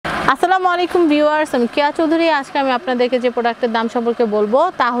আসসালামু আলাইকুম ভিউয়ার্স, আমি কেয়া চৌধুরী। আজকে আমি আপনাদেরকে যে প্রোডাক্টের দাম সম্পর্কে বলবো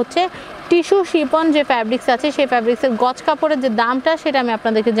তা হচ্ছে টিস্যু শিফন যে ফ্যাব্রিক্স আছে সেই ফ্যাব্রিক্সের গজ কাপড়ের যে দামটা সেটা আমি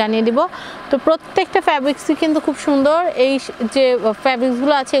আপনাদেরকে জানিয়ে দিব। তো প্রত্যেকটা ফ্যাব্রিক্সই কিন্তু খুব সুন্দর। এই যে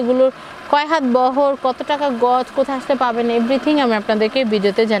ফ্যাব্রিক্সগুলো আছে এগুলোর কয় হাত বহর, কত টাকা গজ, কোথায় আসতে পাবেন, এভরিথিং আমি আপনাদেরকে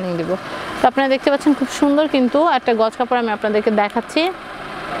ভিডিওতে জানিয়ে দিব। তো আপনারা দেখতে পাচ্ছেন খুব সুন্দর কিন্তু একটা গজ কাপড় আমি আপনাদেরকে দেখাচ্ছি,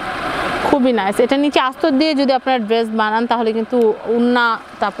 খুবই নাইস। এটা নিচে আস্তর দিয়ে যদি আপনারা ড্রেস বানান তাহলে কিন্তু উন্না,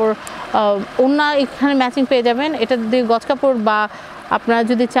 তারপর উন্না এখানে ম্যাচিং পেয়ে যাবেন। এটা দিয়ে গজ কাপড় বা আপনারা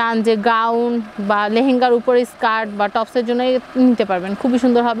যদি চান যে গাউন বা লেহেঙ্গার উপরে স্কার্ট বা টপসের জন্য নিতে পারবেন, খুবই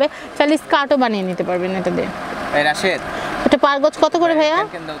সুন্দর হবে। চাইলে স্কার্টও বানিয়ে নিতে পারবেন এটা দিয়ে। এটা পার গজ কত করে ভাইয়া?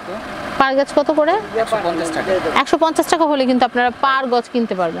 পার গজ কত করে? 150 টাকা হলে কিন্তু আপনারা পার গজ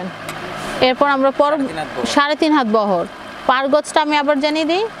কিনতে পারবেন। এরপর আমরা 3.5 হাত বহর পার গজটা আমি আবার জানিয়ে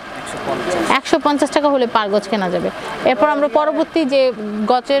দিই, 150 টাকা হলে পার গজ কেনা যাবে। এরপর আমরা পরবর্তী যে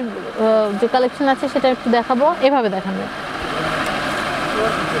গজের যে কালেকশন আছে সেটা একটু দেখাবো। এভাবে দেখাবো,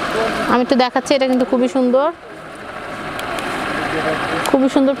 আমি একটু দেখাচ্ছি। এটা কিন্তু খুবই সুন্দর, খুবই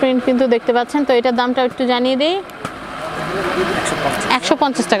সুন্দর প্রিন্ট কিন্তু দেখতে পাচ্ছেন। তো এটার দামটা একটু জানিয়ে দিই,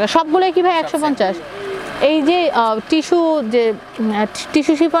 150 টাকা। সবগুলোই কি ভাই 150? এই যে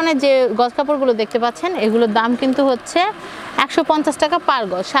টিস্যু শিফনের যে গজ কাপড়গুলো দেখতে পাচ্ছেন এগুলোর দাম কিন্তু হচ্ছে 150 টাকা পার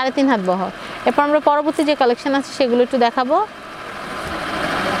গজ, 3.5 হাত বহর। এরপর আমরা পরবর্তী যে কালেকশন আছে সেগুলো একটু দেখাবো।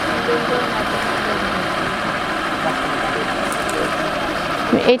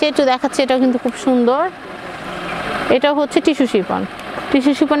 এটা একটু দেখাচ্ছি, এটাও কিন্তু খুব সুন্দর। এটা হচ্ছে টিস্যু শিফন।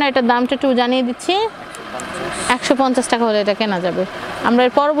 টিস্যু শিফনের এটার দামটা একটু জানিয়ে দিচ্ছি, 150 টাকা হলে এটা কেনা যাবে। আমরা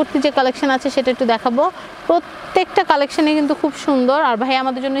এর পরবর্তী যে কালেকশন আছে সেটা একটু দেখাবো। প্রত্যেকটা কালেকশনে কিন্তু খুব সুন্দর। আর ভাই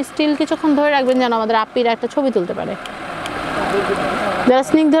আমাদের জন্য স্টিল কিছুক্ষণ ধরে রাখবেন যেন আমাদের আপিরা একটা ছবি তুলতে পারে। যারা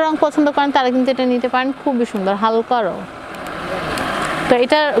স্নিগ্ধ রং পছন্দ করেন তারা কিন্তু এটা নিতে পারেন, খুবই সুন্দর, হালকা রং। তো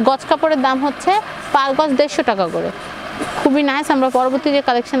এটার গজ কাপড়ের দাম হচ্ছে পার গজ 150 টাকা করে, খুবই নাইস। আমরা পরবর্তী যে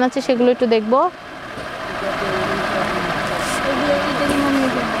কালেকশন আছে সেগুলো একটু দেখবো।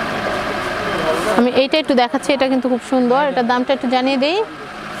 আমি এইটা একটু দেখাচ্ছি, এটা কিন্তু খুব সুন্দর। এটার দামটা একটু জানিয়ে দিই,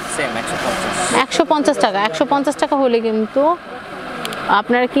 150 টাকা। 150 টাকা হলে কিন্তু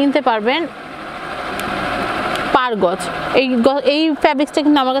আপনারা কিনতে পারবেন পার গজ। এই ফ্যাব্রিক্সটা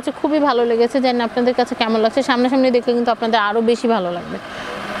কিন্তু আমার কাছে খুবই ভালো লেগেছে, জানি আপনাদের কাছে কেমন লাগছে। সামনাসামনি দেখলে কিন্তু আপনাদের আরও বেশি ভালো লাগবে।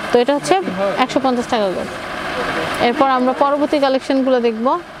 তো এটা হচ্ছে 150 টাকা গজ। এরপর আমরা পরবর্তী কালেকশনগুলো দেখব।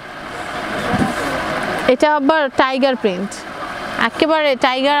 এটা আবার টাইগার প্রিন্ট, একেবারে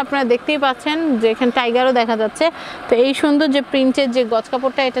টাইগার। আপনারা দেখতেই পাচ্ছেন যে এখানে টাইগারও দেখা যাচ্ছে। তো এই সুন্দর যে প্রিন্টের যে গজ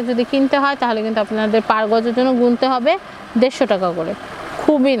কাপড়টা, এটা যদি কিনতে হয় তাহলে কিন্তু আপনাদের পার গজের জন্য গুনতে হবে 150 টাকা করে,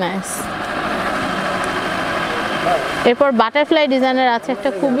 খুবই নাইস। এরপর বাটারফ্লাই ডিজাইনের আছে একটা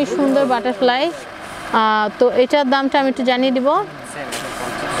খুবই সুন্দর বাটারফ্লাই। তো এটার দামটা আমি একটু জানিয়ে দিব,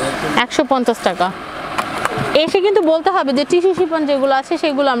 150 টাকা। এসে কিন্তু বলতে হবে যে টিস্যু শিফন যেগুলো আছে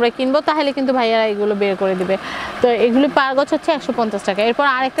সেগুলো আমরা কিনবো, তাহলে কিন্তু ভাইয়ারা এগুলো বের করে দিবে। তো এগুলি পার গজ হচ্ছে 150 টাকা। এরপর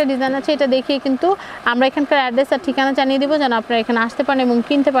আরেকটা ডিজাইন আছে, এটা দেখিয়ে কিন্তু আমরা এখানকার অ্যাড্রেস আর ঠিকানা জানিয়ে দিব যেন আপনারা এখানে আসতে পারেন এবং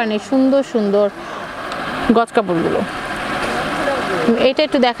কিনতে পারেন এই সুন্দর সুন্দর গজ কাপড়গুলো। এটা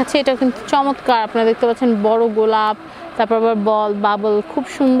একটু দেখাচ্ছি, এটা কিন্তু চমৎকার। আপনারা দেখতে পাচ্ছেন বড় গোলাপ, তারপর আবার বল, বাবল, খুব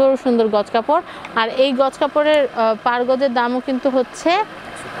সুন্দর সুন্দর গজ কাপড়। আর এই গজ কাপড়ের পার গজের দামও কিন্তু হচ্ছে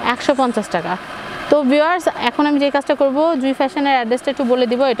 150 টাকা। তো ভিউয়ার্স, এখন আমি যে কাজটা করব, জুই ফ্যাশনের অ্যাড্রেসটা একটু বলে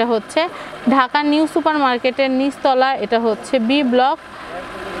দিব। এটা হচ্ছে ঢাকা নিউ সুপার মার্কেটের নিচতলা, এটা হচ্ছে বি ব্লক,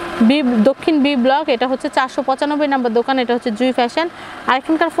 দক্ষিণ বি ব্লক। এটা হচ্ছে 495 নাম্বার দোকান, এটা হচ্ছে জুই ফ্যাশন। আর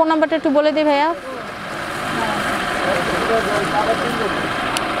এখানকার ফোন নাম্বারটা একটু বলে দিই ভাইয়া।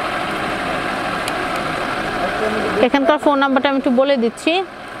 এখানকার ফোন নাম্বারটা আমি একটু বলে দিচ্ছি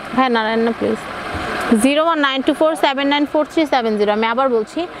ভাই, নারায়ণ না প্লিজ, 01924794370। আমি আবার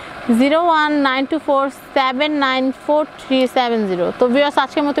বলছি 01924794370। তো ভিউয়ার্স,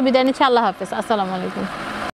 আজকের মতো বিদায় নিচ্ছি। আল্লাহ হাফেজ, আসসালামু আলাইকুম।